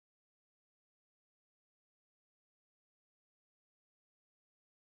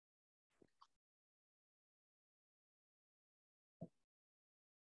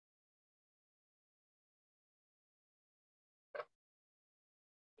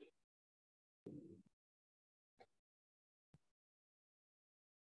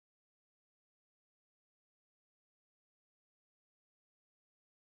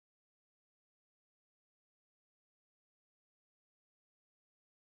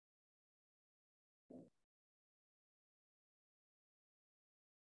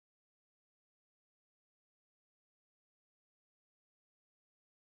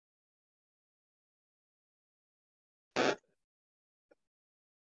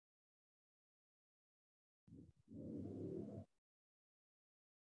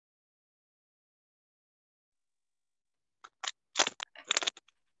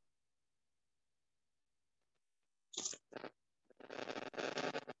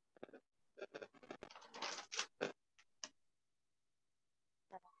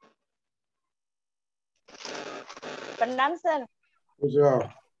प्रणाम सर। खुश रहो।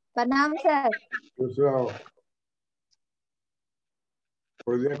 प्रणाम सर। खुश रहो।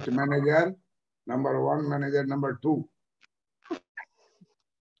 Project manager number 1, manager number 2।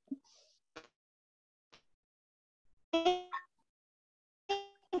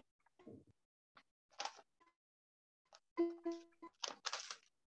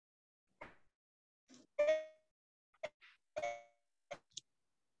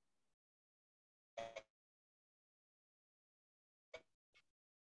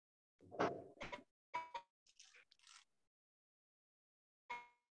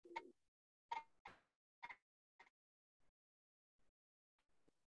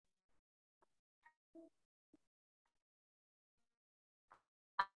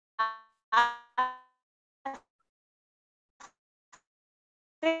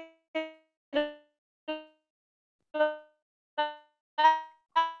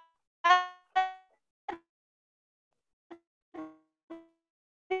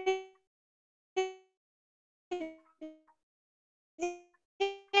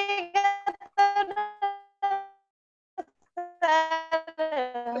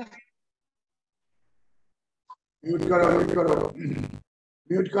 Mute करो, म्यूट करो,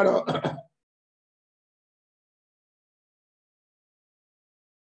 म्यूट करो।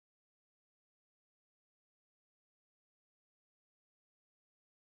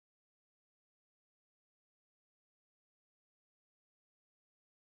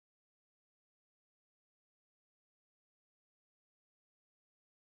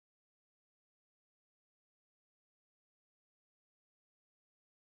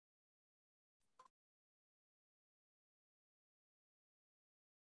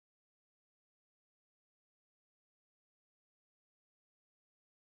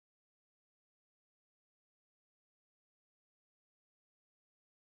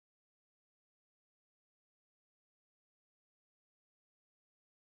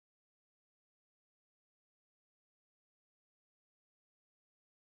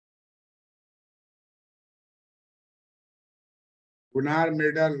 गुनार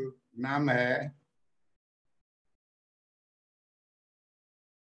मिर्डल नाम है।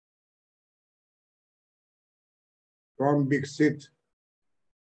 कौन विकसित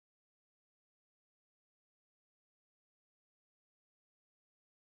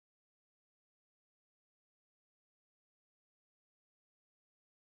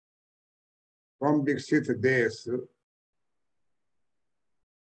कौन विकसित देश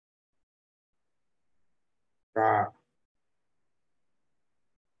का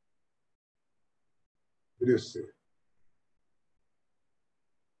दृश्य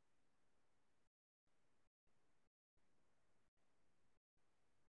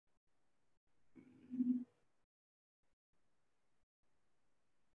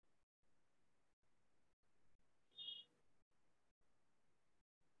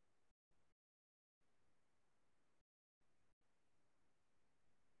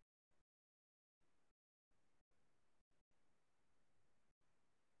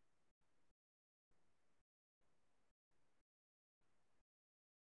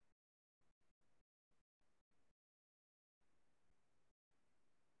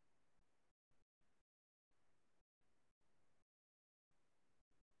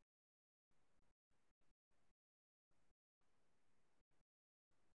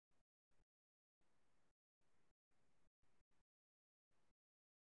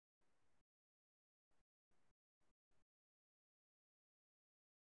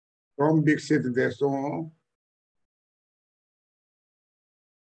कौन विकसित देशों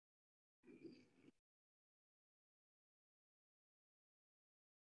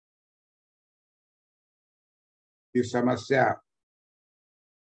की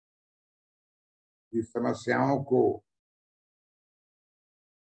समस्याओं को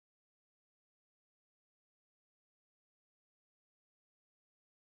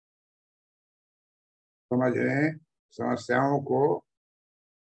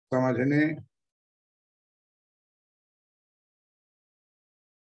समझने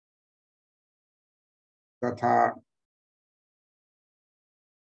तथा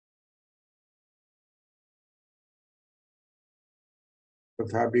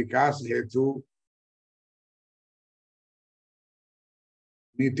विकास हेतु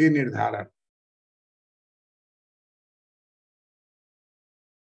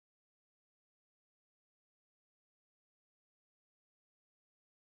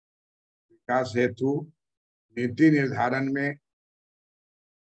नीति निर्धारण में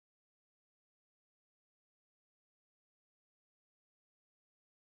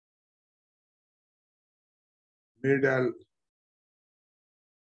मिर्डल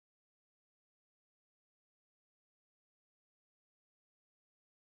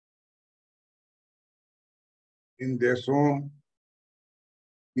इन देशों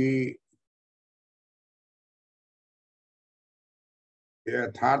की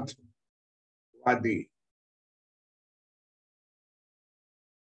यथार्थवादी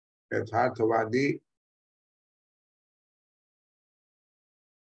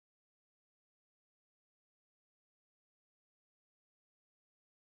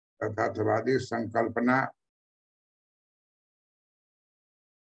संकल्पना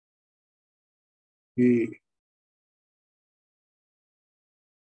की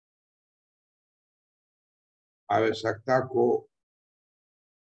आवश्यकता को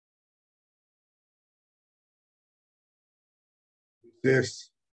विशेष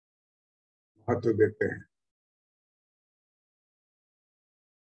महत्व देते हैं।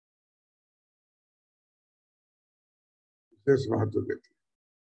 विशेष महत्व देते हैं।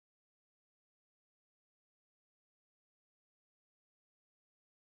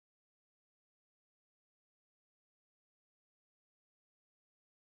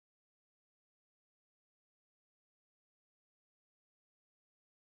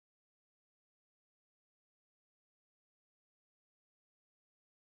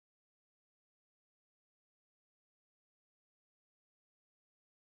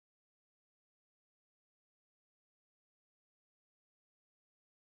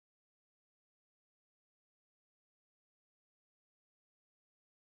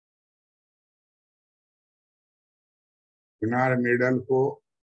 गुनार मिर्डल को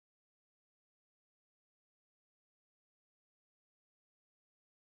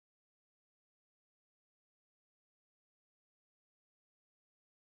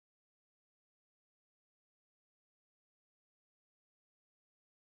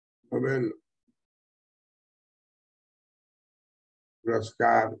नोबेल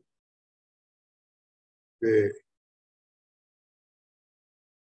पुरस्कार से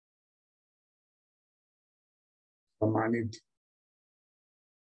सम्मानित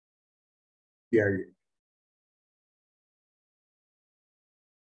किया गया।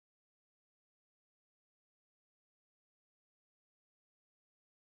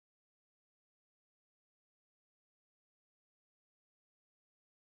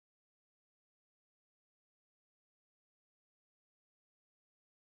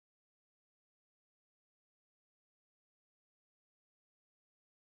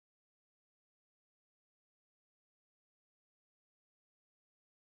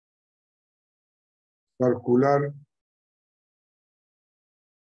 Circular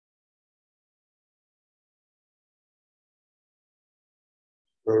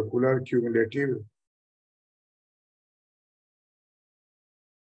cumulative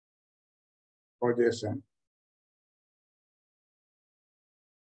causation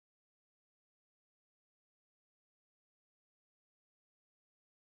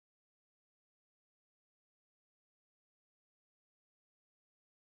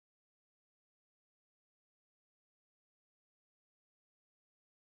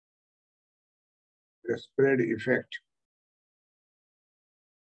spread effect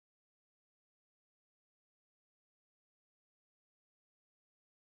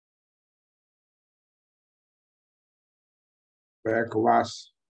backwash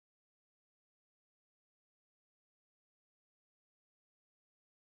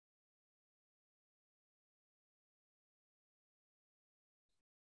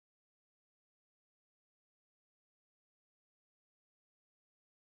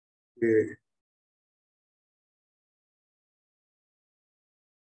के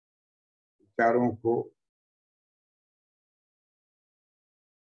विचारों को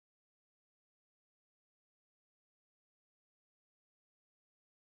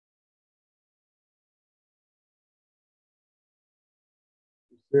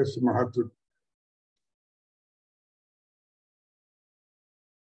विशेष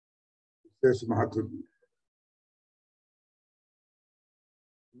महत्व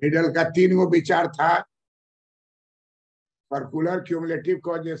मिडल का 3 गो विचार था। Circular cumulative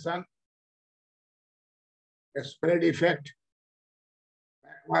causation, spread effect,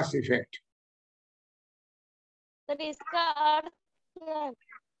 बैकवाश effect. Sir इसका अर्थ क्या है?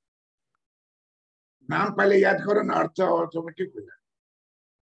 नाम पहले याद करो ना, अर्थ ऑटोमेटिक हो जाए।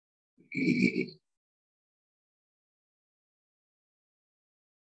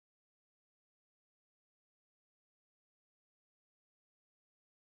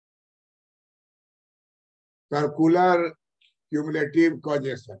 सर्कुलर क्यूमुलेटिव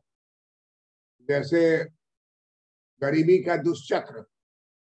कॉजेशन, जैसे गरीबी का दुष्चक्र,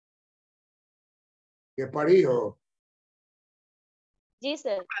 ये पढ़ी हो? जी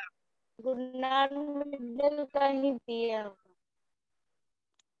सर, गुनार मिर्डल का ही दिया।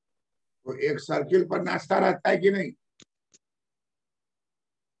 तो एक सर्किल पर नाचता रहता है कि नहीं?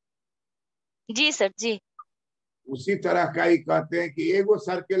 जी सर जी। उसी तरह का ही कहते हैं कि एगो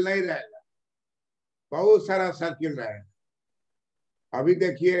सर्किल नहीं रहेगा, बहुत सारा सर्किल रहेगा। अभी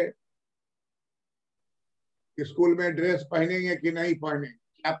देखिए स्कूल में ड्रेस पहनेंगे कि नहीं पहनेंगे,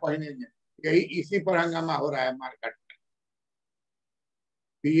 क्या पहनेंगे, यही इसी पर हंगामा हो रहा है मार्केट में।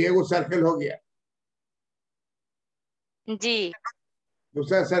 तो ये एगो सर्किल हो गया। जी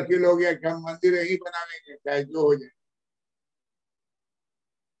दूसरा सर्किल हो गया कि हम मंदिर यही बनावेंगे चाहे जो हो जाए।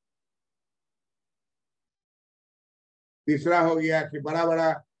 तीसरा हो गया कि बड़ा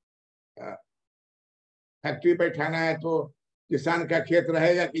बड़ा फैक्ट्री बैठाना है तो किसान का खेत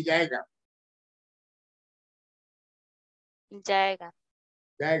रहेगा कि जाएगा? जाएगा।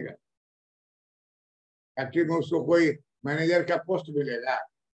 जाएगा। फैक्ट्री में उसको कोई मैनेजर का पोस्ट मिलेगा?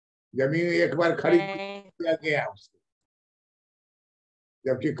 जमीन एक बार खरीद नहीं। लिया गया उसको।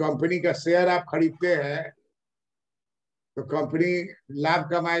 जबकि कंपनी का शेयर आप खरीदते हैं तो कंपनी लाभ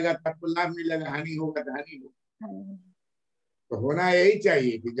कमाएगा तब तो लाभ मिलेगा, हानि होगा तो हानि होगा। तो होना यही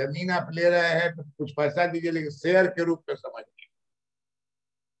चाहिए कि जमीन आप ले रहे हैं तो कुछ पैसा दीजिए, लेकिन शेयर के रूप में समझिए।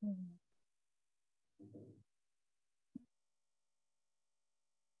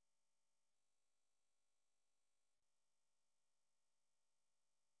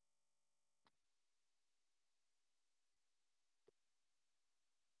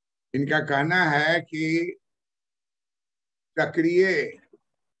 इनका कहना है कि सक्रिय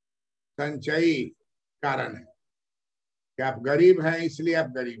संचयी कारण है कि आप गरीब हैं इसलिए आप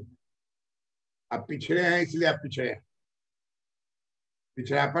गरीब हैं, आप पिछड़े हैं इसलिए आप पिछड़े हैं।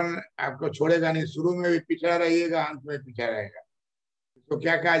 पिछड़ापन आपको छोड़ेगा नहीं, शुरू में भी पिछड़ा रहिएगा, अंत में पिछड़ा रहेगा। तो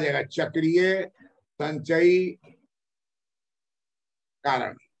क्या कहा जाएगा? चक्रीय संचयी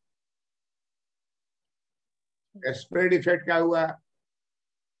कारण। स्प्रेड इफेक्ट क्या हुआ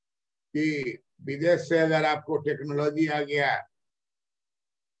कि विदेश से अगर आपको टेक्नोलॉजी आ गया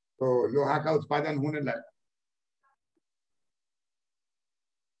तो लोहा का उत्पादन होने लगा।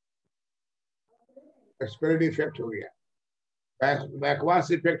 स्प्रेड इफेक्ट हो गया।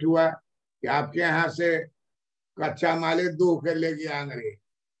 बैकवास इफेक्ट हुआ कि आपके यहाँ से कच्चा माल दूह के ले गया अंग्रेज,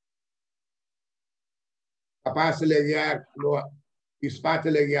 कपास ले गया, लोहा इस्पात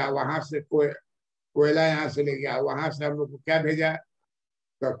ले गया, वहां से कोयला यहाँ से ले गया, वहां से हम लोग को क्या भेजा?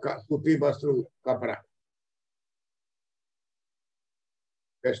 तो सूती वस्त्र, कपड़ा,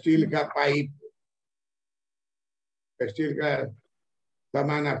 स्टील का पाइप, स्टील का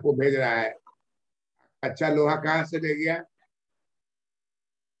सामान आपको भेज रहा है। अच्छा लोहा कहाँ से ले गया?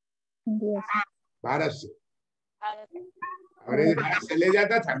 भारत से। अंग्रेज भारत से ले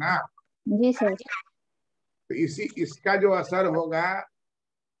जाता था ना। जी सर। तो इसका जो असर होगा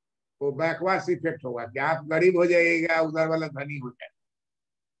वो बैकवास इफेक्ट होगा कि आप गरीब हो जाइएगा, उधर वाला धनी हो जाए।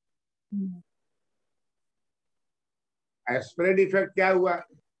 स्प्रेड इफेक्ट क्या हुआ?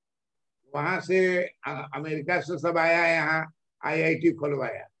 वहां से अमेरिका से सब आया, यहाँ आईआईटी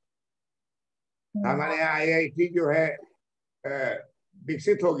खुलवाया। हमारे यहाँ आईआईटी जो है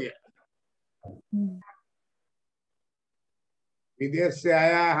विकसित हो गया। विदेश से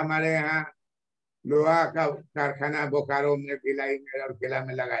आया, हमारे यहाँ लोहा का कारखाना बोकारो में, भिलाई में और किला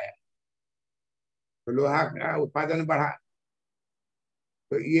में लगाया, तो लोहा का उत्पादन बढ़ा।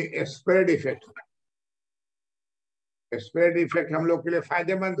 तो ये स्प्रेड इफेक्ट, स्प्रेड इफेक्ट हम लोग के लिए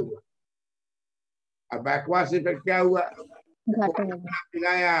फायदेमंद हुआ। अब बैकवास इफेक्ट क्या हुआ?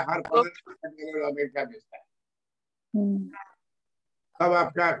 पिलाया हर अमेरिका बेचता है, सब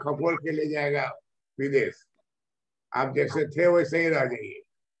आपका खपोल के ले जाएगा विदेश। आप जैसे थे वैसे ही रह जाइए।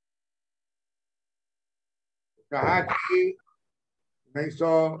 कहा कि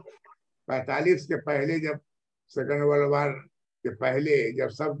 1945 के पहले, जब सेकेंड वर्ल्ड वॉर के पहले, जब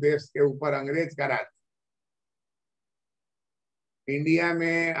सब देश के ऊपर अंग्रेज का राज, इंडिया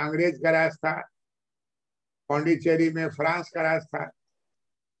में अंग्रेज का राज था, पौंडीचेरी में फ्रांस का राज था,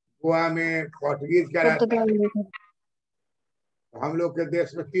 गोवा में पोर्तुगीज का राज था। हम लोग के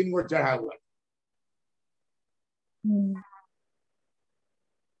देश में 3 गो चढ़ा हुआ।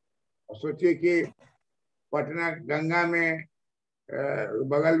 और सोचिए कि पटना गंगा में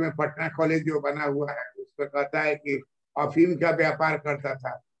बगल में पटना कॉलेज जो बना हुआ है, उसमें कहता है कि अफीम का व्यापार करता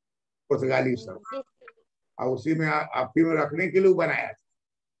था पुर्तगाली सब, और उसी में अफीम रखने के लिए बनाया था।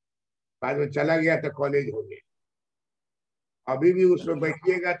 बाद में चला गया तो कॉलेज हो गया। अभी भी उसमें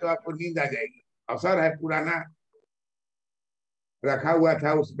बैठिएगा तो आपको नींद आ जाएगी। असर है, पुराना रखा हुआ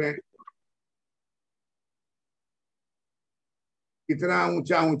था उसमें। कितना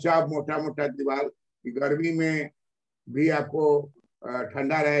ऊंचा ऊंचा मोटा मोटा दीवार कि गर्मी में भी आपको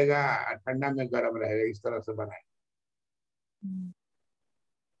ठंडा रहेगा, ठंडा में गर्म रहेगा, इस तरह से बनाए।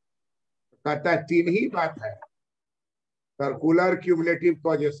 कहता है तीन ही बात है, सर्कुलर क्यूमुलेटिव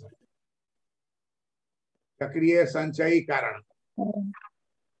कॉजेस, चक्रीय संचयी कारण,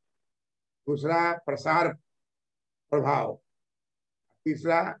 दूसरा प्रसार प्रभाव,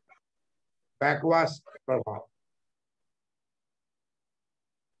 तीसरा बैकवाश प्रभाव।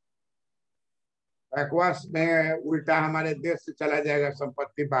 बैकवाश में उल्टा हमारे देश से चला जाएगा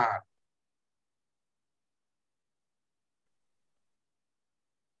संपत्ति बाहर।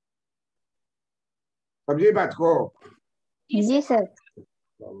 समझिए बात को। जी सर।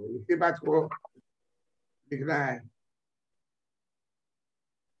 इसी बात को लिखना है।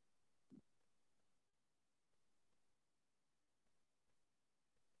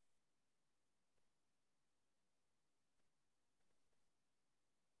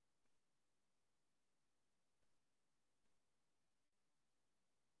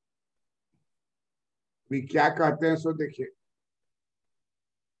 भी क्या कहते हैं सो देखिए।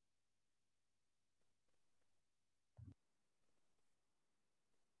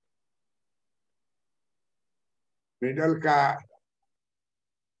 मिडल का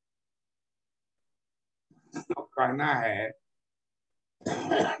कहना है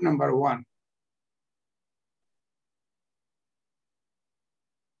नंबर 1,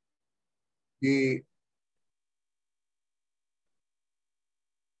 कि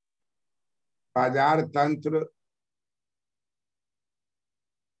बाजार तंत्र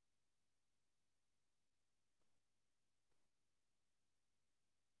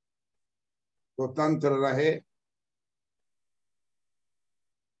स्वतंत्र रहे,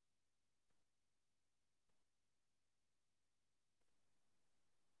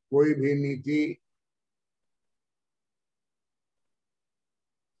 कोई भी नीति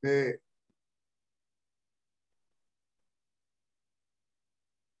से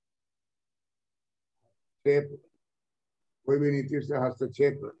कोई भी नीति से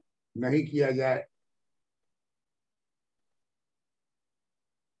हस्तक्षेप नहीं किया जाए।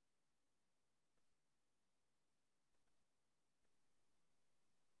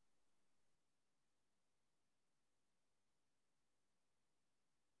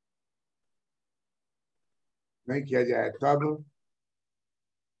 नहीं किया जाए तब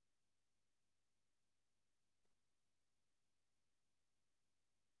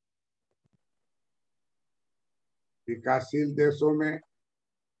विकासशील देशों में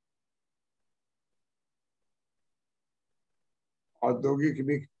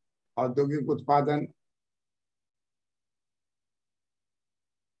औद्योगिक उत्पादन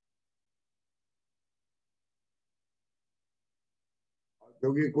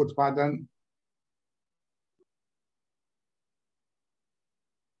औद्योगिक उत्पादन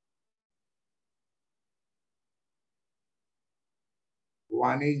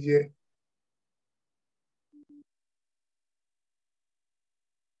वाणिज्य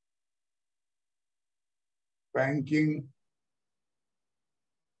बैंकिंग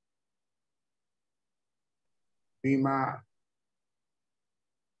बीमा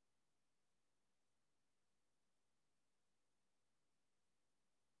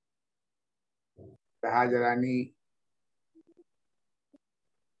जहाजरानी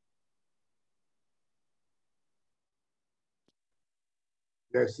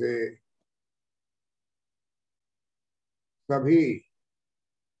जैसे सभी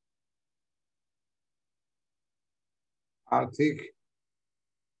आर्थिक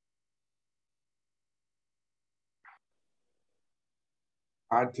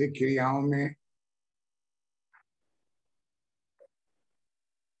आर्थिक क्रियाओं में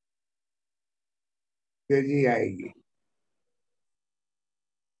तेजी आएगी।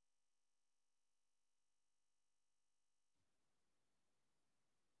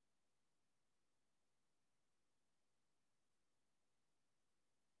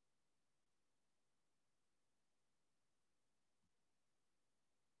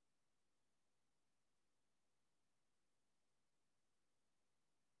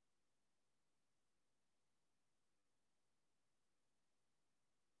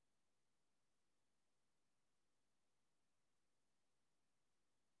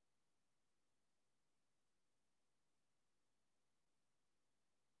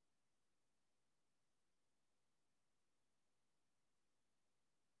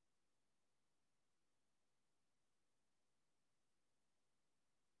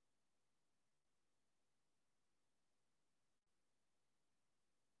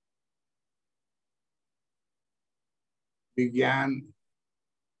 विज्ञान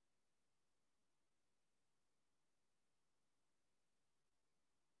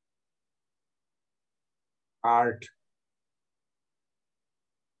आर्ट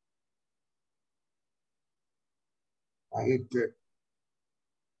साहित्य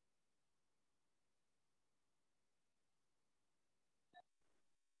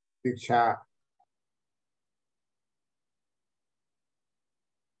शिक्षा,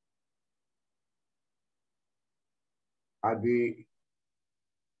 आदि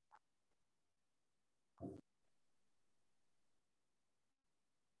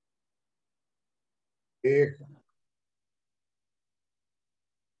एक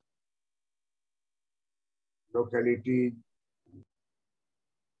लोकेलिटी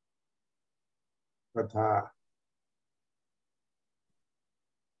तथा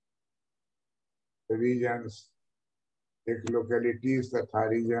रीजन्स, एक लोकेलिटीज तथा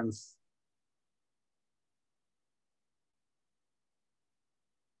रीजन्स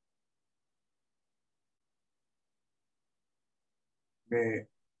में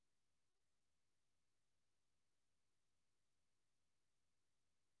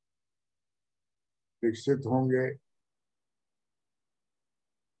विकसित होंगे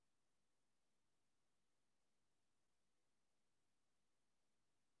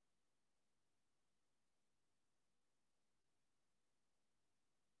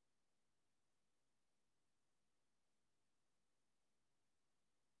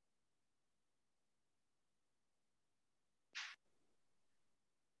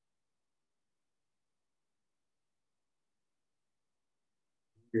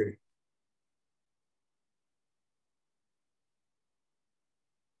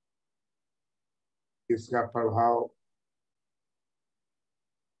इसका प्रभाव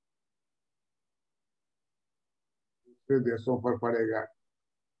दूसरे देशों पर पड़ेगा।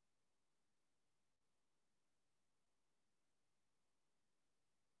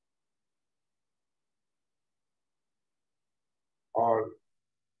 और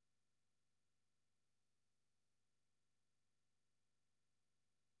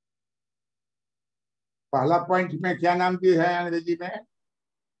पहला पॉइंट में क्या नाम दी है अंग्रेजी में?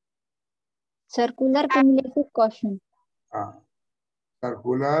 Circular cumulative question.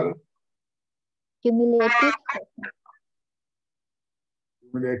 Circular cumulative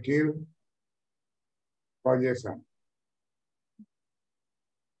cumulative causation.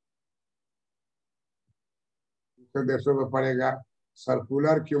 दूसरे देशों में पड़ेगा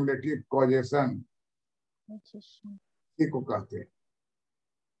सर्कुलर क्यूमुलेटिव कॉजेशन, इसी को कहते हैं।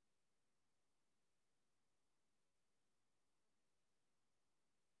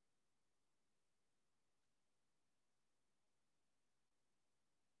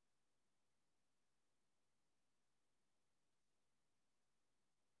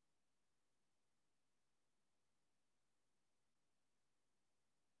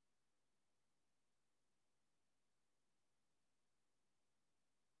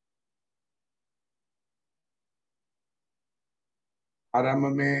 आरंभ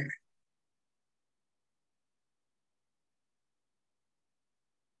में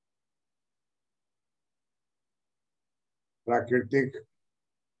प्राकृतिक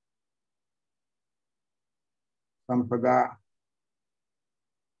संपदा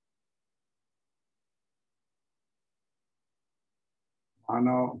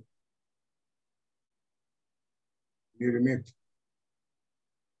मानव निर्मित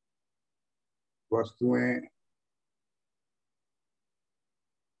वस्तुएं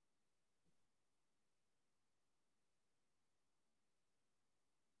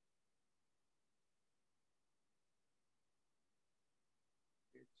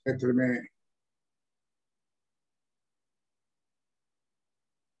क्षेत्र में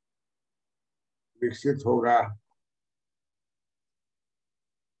विकसित होगा,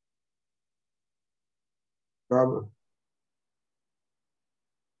 तब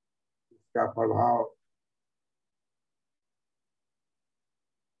इसका प्रभाव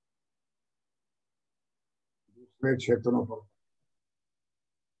दूसरे क्षेत्रों पर।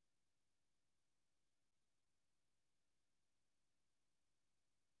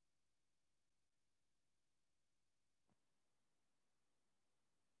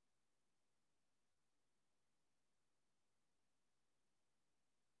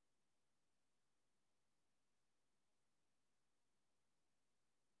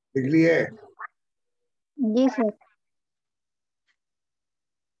 लिख लिए? जी सर।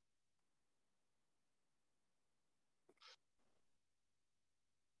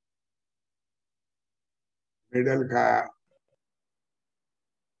 मिडल का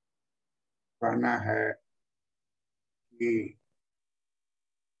कहना है कि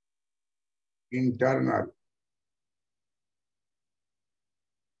internal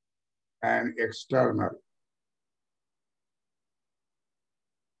and external,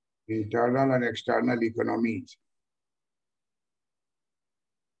 internal and external economies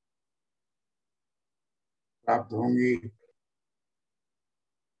प्राप्त होंगी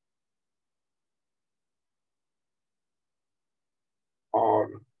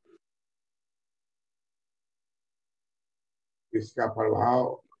और इसका प्रभाव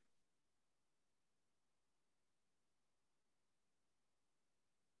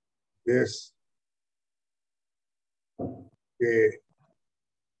देश के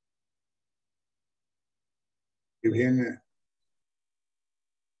विभिन्न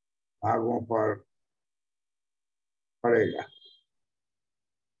भागों पर पड़ेगा।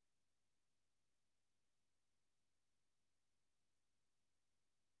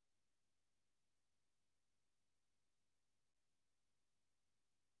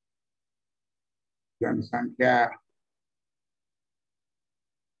 जनसंख्या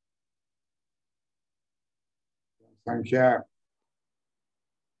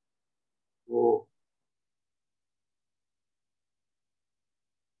को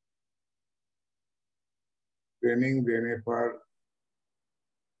ट्रेनिंग देने पर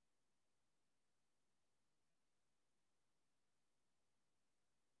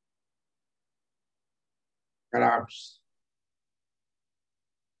क्राफ्ट्स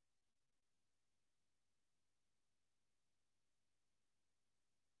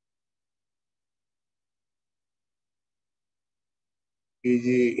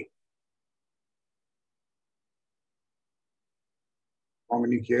इजी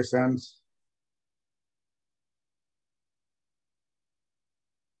कम्युनिकेशंस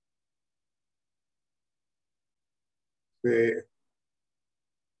से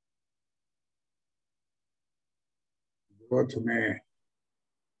ग्रोथ में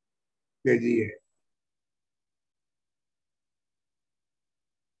तेजी है।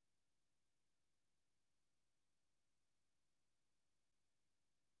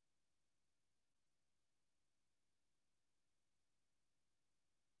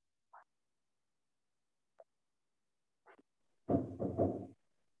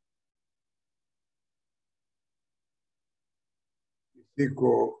 इसी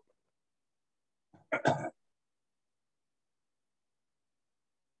को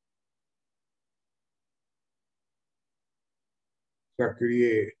सक्रिय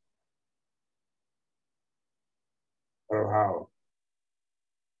प्रभाव,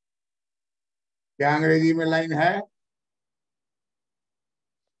 क्या अंग्रेजी में लाइन है?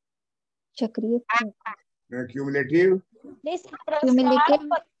 चक्रीय क्यूमुलेटिव cumulative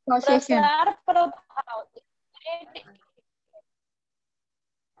causation,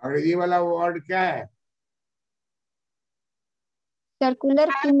 अंग्रेजी वाला वर्ड क्या है? circular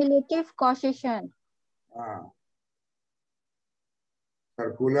cumulative causation, हाँ,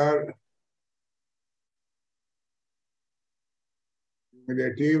 circular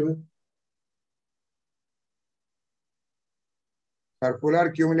cumulative,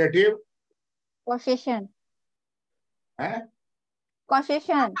 circular cumulative causation, है,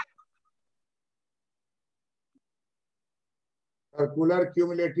 causation, सर्कुलर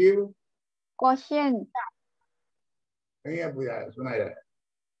क्यूमुलेटिव caution, नहीं है, बुझा सुना जाए।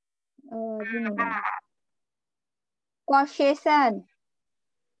 जी नहीं, causation,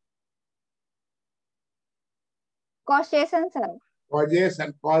 causation sir,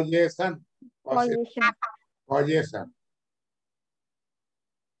 causation causation causation, causation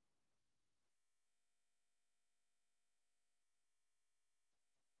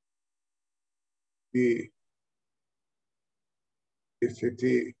की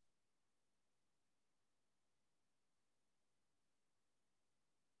स्थिति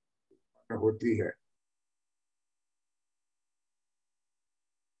होती है।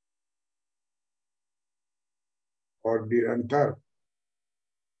 और निरंतर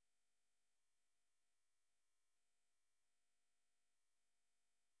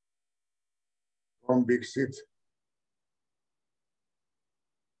कम विकसित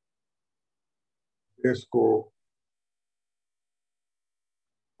देश को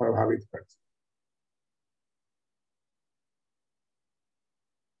प्रभावित करती है।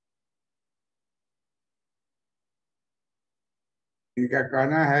 इनका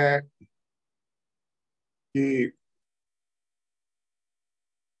कहना है कि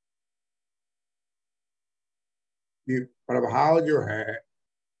प्रभाव जो है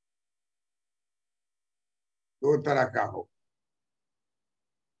दो तरह का हो।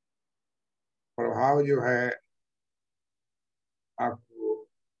 प्रभाव जो है आपको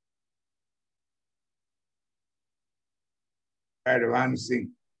एडवांसिंग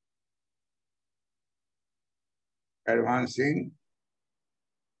एडवांसिंग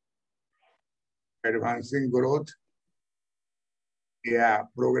एडवांसिंग ग्रोथ या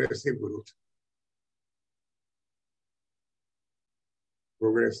प्रोग्रेसिव ग्रोथ,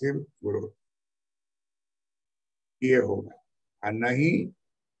 प्रोग्रेसिव ग्रोथ ये होगा, और नहीं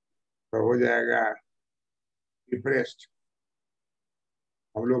तो हो जाएगा डिप्रेस्ड।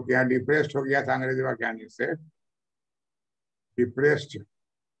 हम लोग के यहाँ डिप्रेस्ड हो गया था अंग्रेजी व्याख्यान से, डिप्रेस्ड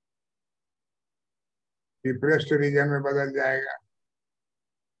डिप्रेस्ड रीजन में बदल जाएगा,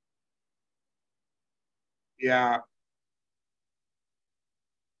 या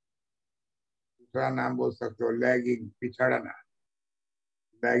दूसरा नाम बोल सकते हो लैगिंग, पिछड़ना,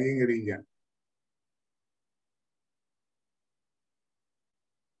 लैगिंग रीजन।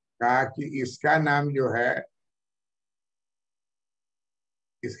 कहा कि इसका नाम जो है,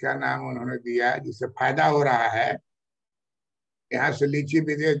 इसका नाम उन्होंने दिया जिससे फायदा हो रहा है, यहाँ से लीची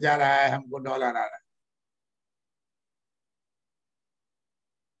विदेश जा रहा है, हमको डॉलर आ रहा है।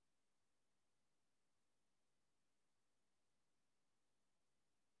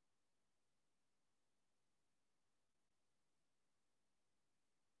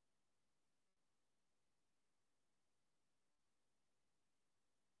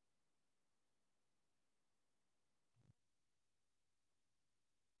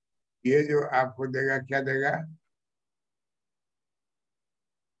 ये जो आपको देगा, क्या देगा?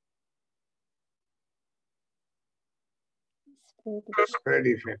 Spread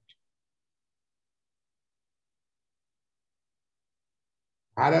effect.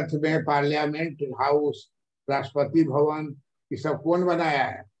 भारत में पार्लियामेंट हाउस, राष्ट्रपति भवन, ये सब कौन बनाया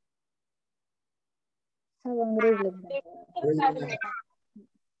है? सब अंग्रेज लोग बनाए।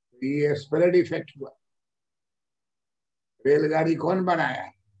 ये स्प्रेड इफेक्ट हुआ। रेलगाड़ी कौन बनाया है?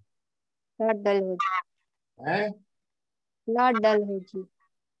 लॉर्ड डलहौजी। हैं? लॉर्ड डलहौजी।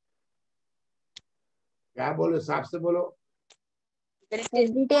 क्या बोलो, साफ से बोलो।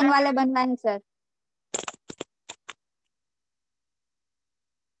 ब्रिटेन वाले बनवाए हैं सर।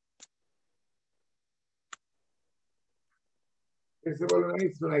 फिर से बोलो, नहीं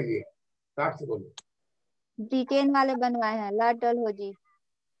सुनाइए, साफ से बोलो। ब्रिटेन वाले बनवाए हैं, लॉर्ड डलहौजी।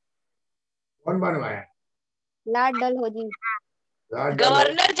 कौन बनवाया? लॉर्ड डलहौजी।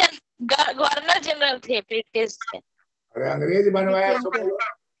 गवर्नर जनरल थे ब्रिटिश के। अरे अंग्रेज बनवाया सो बोलो।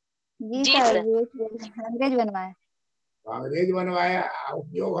 जी जी सर, सर। अंग्रेज बनवाए। तो अंग्रेज बनवाया,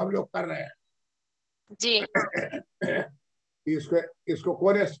 उपयोग हम लोग कर रहे हैं। जी। इसको इसको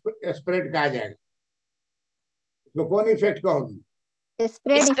कौन स्प्रेड कहा जाएगा? इसको कौन effect कहोगी?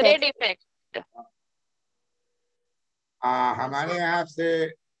 Spread spread effect. Effect. हमारे यहाँ से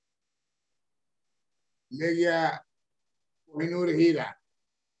ले गया कोहिनूर हीरा,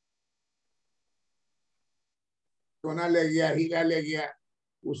 सोना ले गया, हीरा ले गया,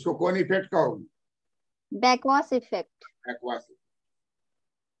 उसको कौन इफेक्ट कहोगी? Backwash effect. बैकवास।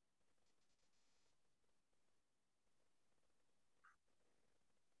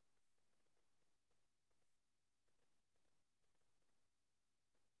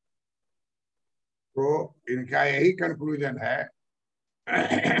 तो इनका यही कंक्लूजन है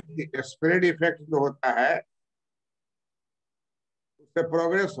कि स्प्रेड इफेक्ट जो होता है उससे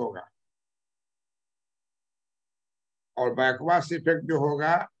प्रोग्रेस होगा, और बैकवास इफेक्ट जो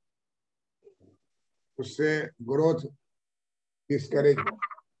होगा उससे ग्रोथ डिस्करेज,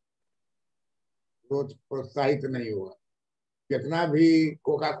 ग्रोथ प्रोत्साहित नहीं होगा। जितना भी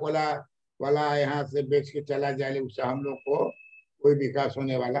कोका कोला वाला यहाँ से बेच के चला जाए, उससे हम लोग को कोई विकास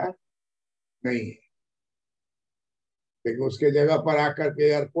होने वाला नहीं है। लेकिन उसके जगह पर आकर के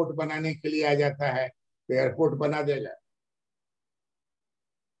एयरपोर्ट बनाने के लिए आ जाता है, तो एयरपोर्ट बना देगा।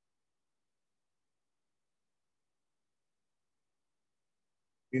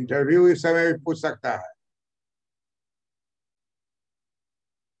 इंटरव्यू इस समय भी पूछ सकता है।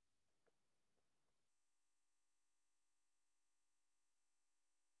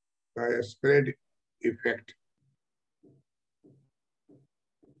 तो स्प्रेड इफेक्ट,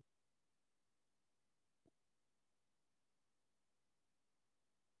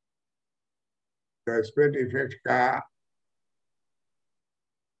 तो स्प्रेड इफेक्ट का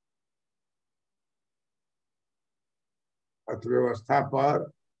अर्थव्यवस्था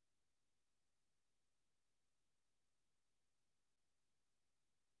पर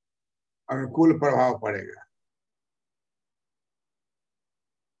अनुकूल प्रभाव पड़ेगा।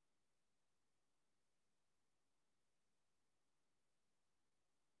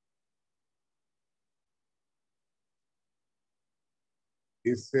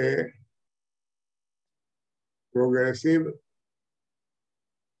 इससे प्रोग्रेसिव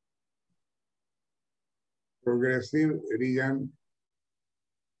प्रोग्रेसिव रीजन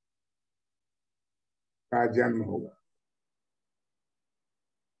का जन्म होगा।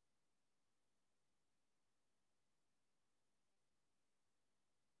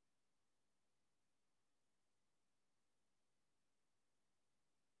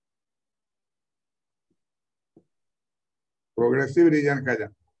 प्रोग्रेसिव रीजन का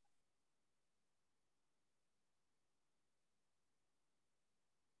जन्म।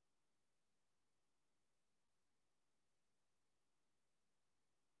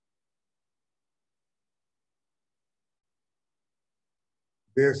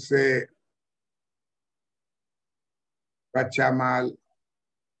 देश से कच्चा माल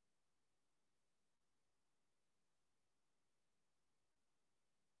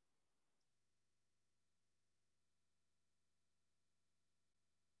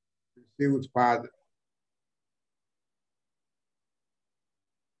कृषि उत्पाद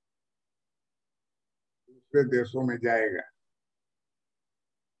दूसरे देशों में जाएगा।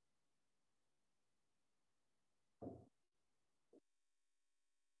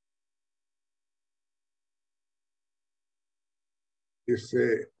 इससे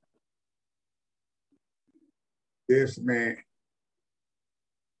देश में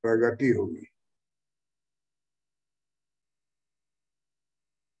प्रगति होगी।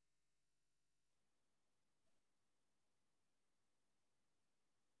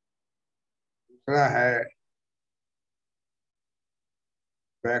 दूसरा है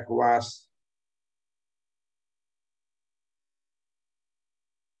बैकवाश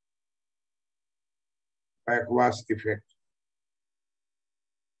इफेक्ट।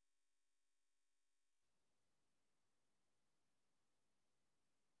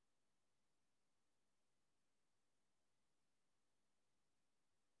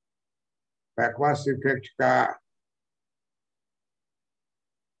 बैकवाश इफेक्ट का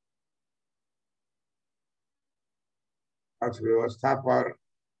अर्थव्यवस्था पर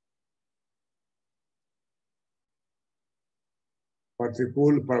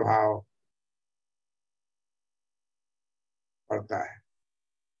प्रतिकूल प्रभाव पड़ता है।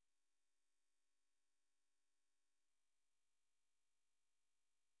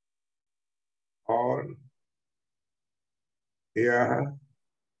 और यह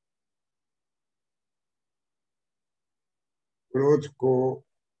ग्रोथ को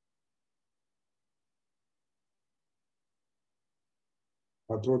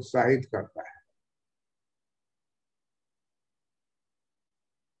हतोत्साहित करता है।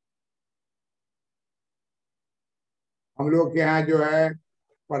 हम लोग के यहाँ जो है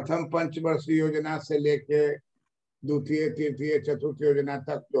प्रथम पंचवर्षीय योजना से लेके द्वितीय तृतीय चतुर्थ योजना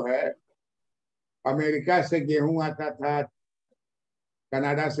तक जो है अमेरिका से गेहूं आता था,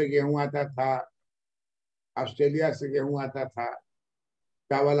 कनाडा से गेहूं आता था, ऑस्ट्रेलिया से गेहूं आता था,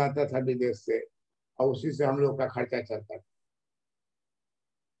 चावल आता था विदेश से, और उसी से हम लोग का खर्चा चलता था।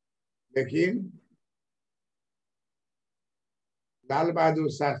 लेकिन लाल बहादुर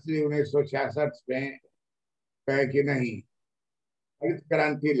शास्त्री 1966 में कहे कि नहीं, हरित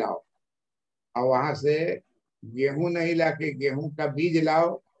क्रांति लाओ, और वहां से गेहूं नहीं लाके गेहूं का बीज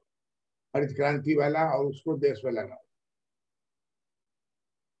लाओ हरित क्रांति वाला, और उसको देश में लगाओ।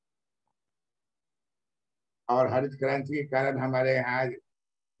 और हरित क्रांति के कारण हमारे यहाँ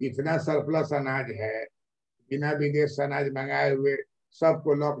इतना सरप्लस अनाज है, बिना विदेश से अनाज मंगाए हुए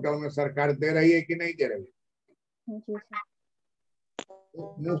सबको लॉकडाउन में सरकार दे रही है कि नहीं दे रही है? जी सर।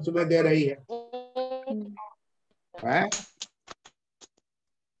 मुफ्त में दे रही है, है?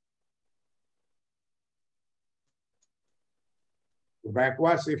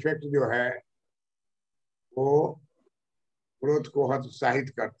 बैकवाश इफेक्ट जो है वो ग्रोथ को हतोत्साहित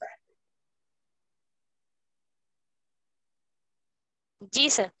करता है। जी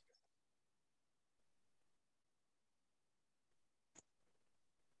सर।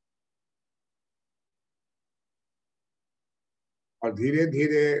 और धीरे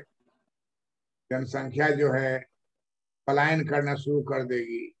धीरे जनसंख्या जो है पलायन करना शुरू कर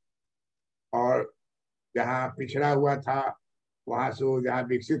देगी, और जहाँ पिछड़ा हुआ था वहां से वो जहाँ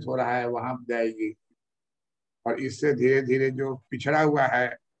विकसित हो रहा है वहां जाएगी, और इससे धीरे धीरे जो पिछड़ा हुआ है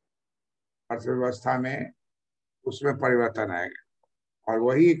अर्थव्यवस्था में उसमें परिवर्तन आएगा। और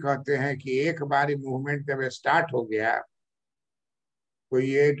वही कहते हैं कि एक बार मूवमेंट जब स्टार्ट हो गया तो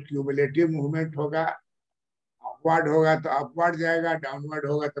ये क्यूमुलेटिव मूवमेंट होगा। अपवर्ड होगा तो अपवर्ड जाएगा, डाउनवर्ड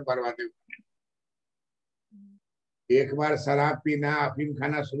होगा तो बर्बादी। एक बार शराब पीना अफीम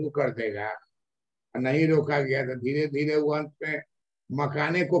खाना शुरू कर देगा और नहीं रोका गया तो धीरे धीरे वो अंत में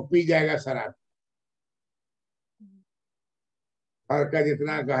मकाने को पी जाएगा शराब। घर का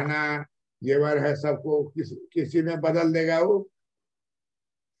जितना गहना जेवर है सबको किसी में बदल देगा वो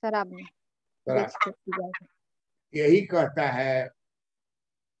शराब में शराब। बेच के पी जाएगा। यही कहता है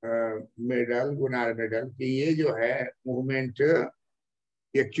गुनार मेडल कि ये जो है मूवमेंट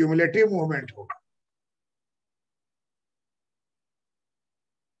ये क्यूमुलेटिव मूवमेंट होगा।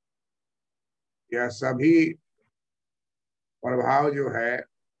 यह सभी प्रभाव जो है,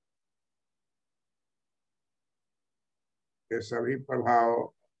 ये सभी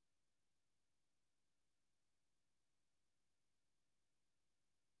प्रभाव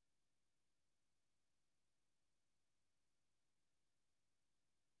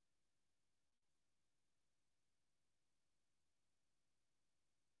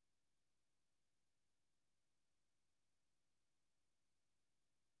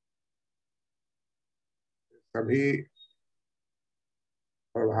सभी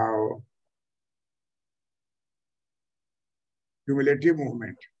प्रभाव क्यूमुलेटिव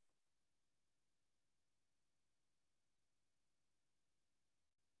मूवमेंट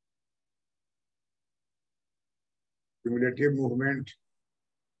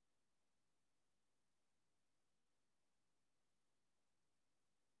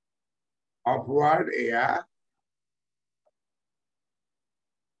अपवर्ड या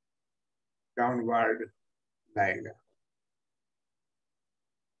डाउनवर्ड लाएगा।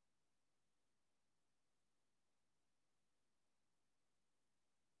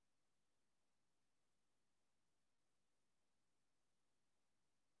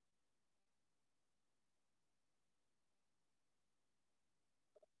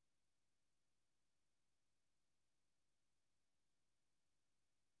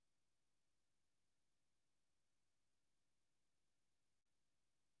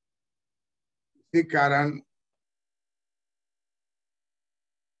 इसी कारण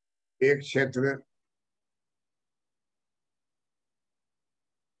एक क्षेत्र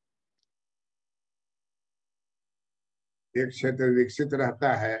विकसित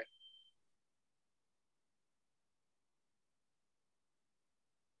रहता है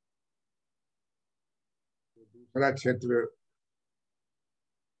दूसरा क्षेत्र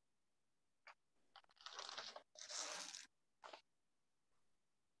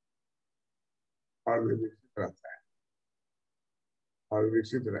और भी विकसित रहता है और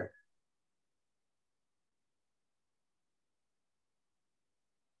विकसित रहे।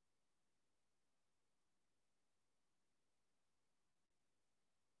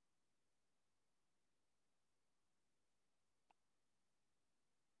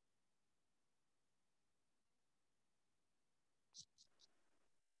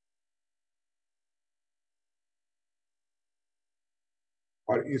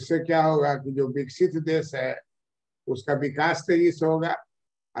 और इससे क्या होगा कि जो विकसित देश है उसका विकास तेजी से होगा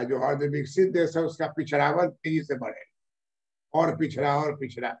और जो अर्धविकसित देश है उसका पिछड़ापन तेजी से बढ़ेगा और पिछड़ा और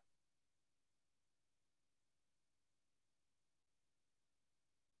पिछड़ा।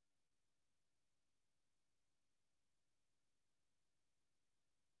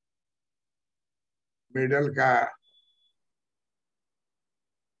 मिडल का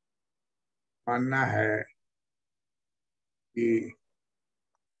मानना है कि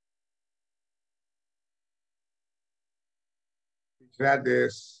पिछड़ा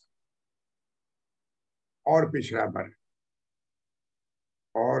देश और पिछड़ा बने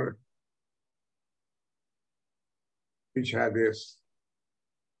और पिछड़ा देश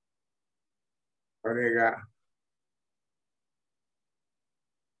बनेगा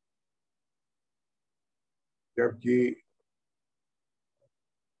जबकि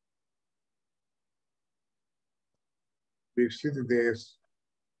विकसित देश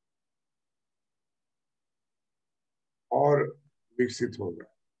और विकसित होगा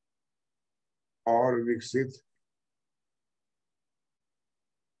और विकसित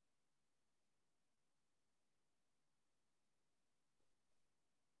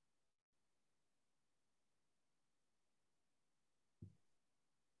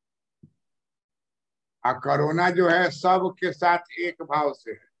कोरोना जो है सबके साथ एक भाव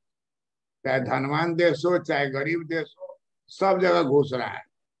से है, चाहे धनवान देश हो चाहे गरीब देश हो, सब जगह घुस रहा है।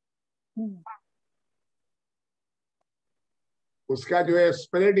 उसका जो है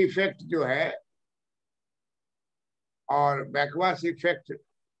स्प्रेड इफेक्ट जो है और बैकवर्ड इफेक्ट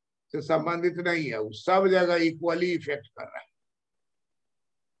से संबंधित नहीं है, वो सब जगह इक्वली इफेक्ट कर रहा है।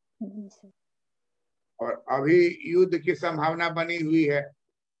 और अभी युद्ध की संभावना बनी हुई है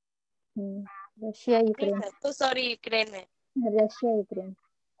रशिया यूक्रेन तो सॉरी यूक्रेन में रशिया यूक्रेन।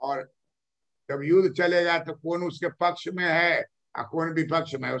 और जब युद्ध चलेगा तो कौन उसके पक्ष में है और कौन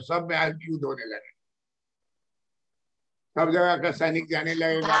विपक्ष में है, और सब में आज युद्ध होने लगे, सब जगह का सैनिक जाने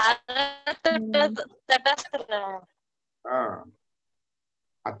लगेगा। भारत तटस्थ रहा। हाँ,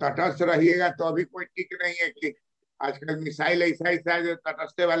 और तटस्थ रहिएगा तो अभी कोई ठीक नहीं है कि आजकल मिसाइल ऐसा ऐसा है जो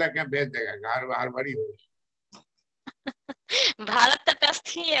तटस्थ वाला क्या भेज देगा, घर बाहर भरी हो। भारत तटस्थ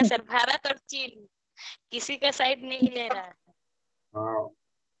ही है सर, भारत और चीन किसी का साइड नहीं ले रहा है। हाँ,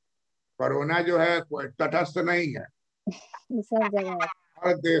 कोरोना जो है कोई तटस्थ नहीं है, सब जगह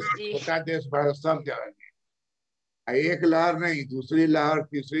हर देश जी छोटा देश भारत सब जगह है। एक लहर नहीं, दूसरी लहर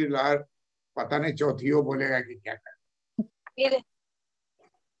तीसरी लहर, पता नहीं चौथी बोलेगा कि क्या कर। फिर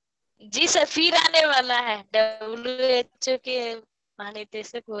जी सर फिर आने वाला है, WHO के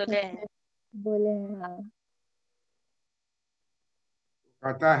महानिदेशक बोले हैं। बोले हैं। हाँ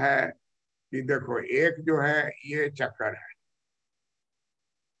कहता है कि देखो एक जो है ये चक्कर है,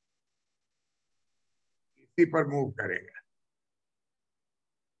 इसी पर मूव करेगा।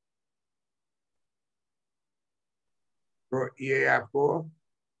 तो ये आपको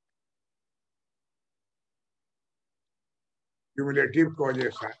क्यूमुलेटिव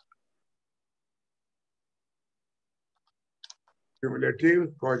कॉजेशन, क्यूमुलेटिव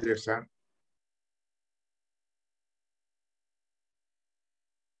कॉजेशन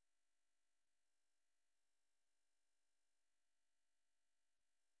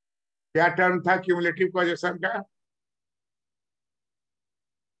क्या टर्म था क्यूमुलेटिव कॉजेशन का?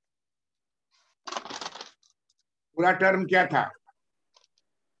 पूरा टर्म क्या था?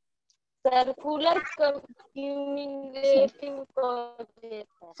 Circular cumulative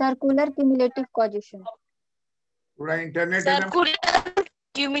causation. Circular cumulative causation. पूरा इंटरनेट एकदम सर्कुलर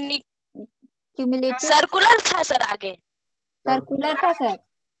क्यूमुलेटिव सर्कुलर था सर आगे। सर्कुलर था सर। जी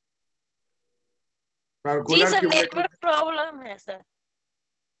circular sir, cumulative. Network problem है सर।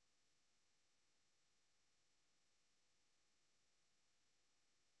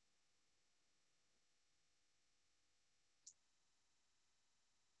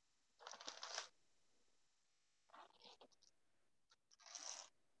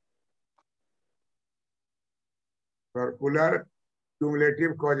 Circular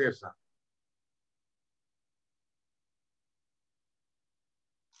cumulative causation.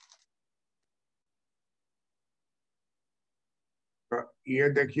 तो ये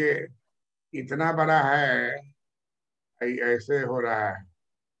देखिए इतना बड़ा है, ऐसे हो रहा है।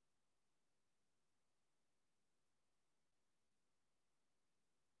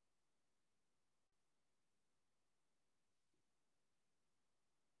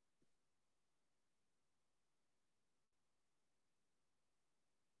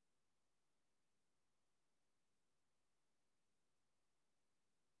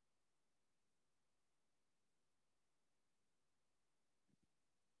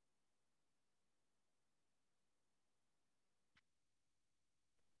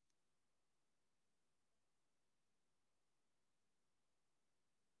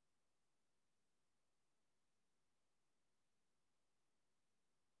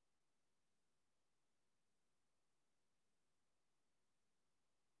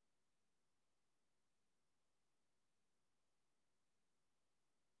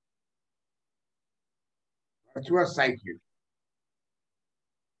 Virtuous cycle.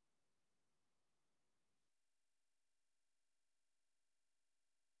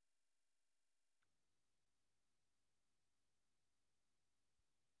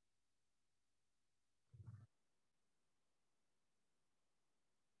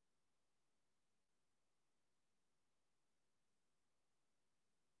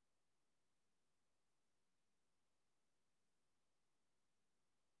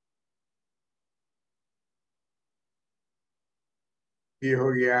 ये हो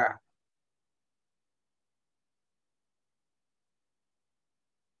गया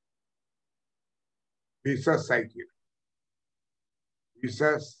विशस साइकिल।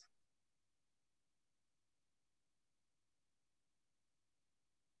 विशस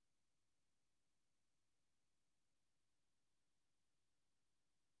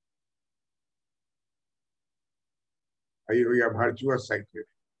ये हो गया वर्चुअस साइकिल।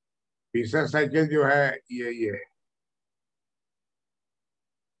 विशस साइकिल जो है ये है।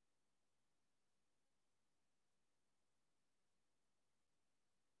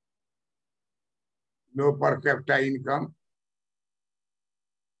 No per capita income,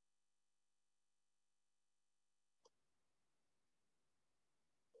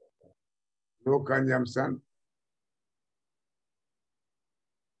 no consumption,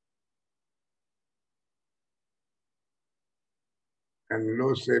 and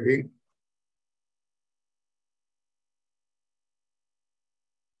no saving,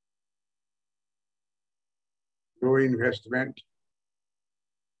 no investment,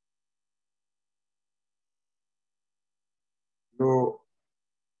 no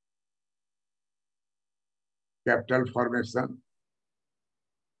capital formation,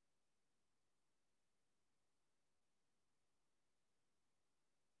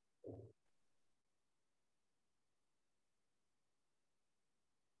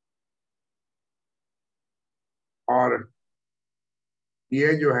 और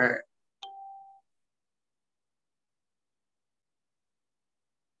ये जो है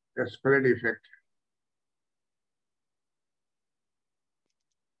स्प्रेड इफेक्ट।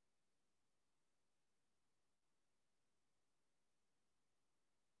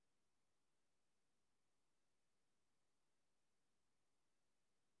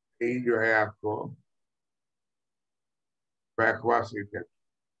 यही जो है आपको बैकवास इफेक्ट।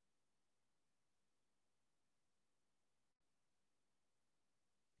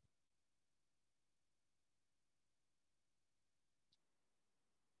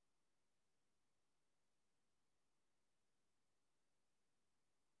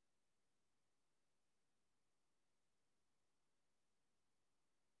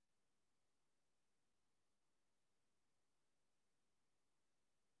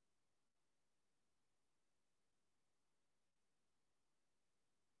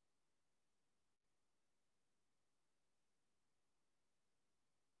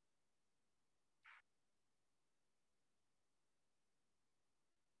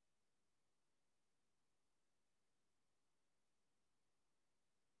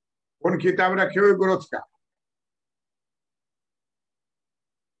 कौन किताब रखे हुए ग्रोथ का?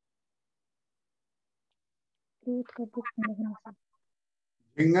 ग्रोथ का बुक नहीं सर।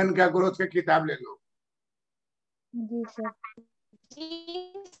 झिंगन का ग्रोथ का किताब ले लो। जी सर। जी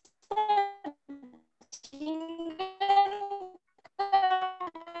सर, झिंगन का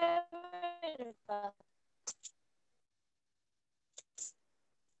है मेरे पास।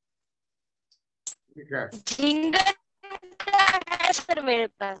 ठीक है, झिंगन का है सर मेरे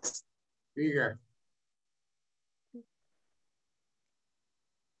पास। ठीक है,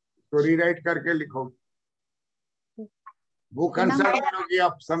 तो रीराइट करके लिखो। बुक प्रणाम कंसल्ट सर। करोगी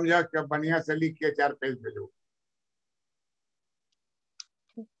आप, समझा क्या? बढ़िया से लिख के 4 पेज भेजो।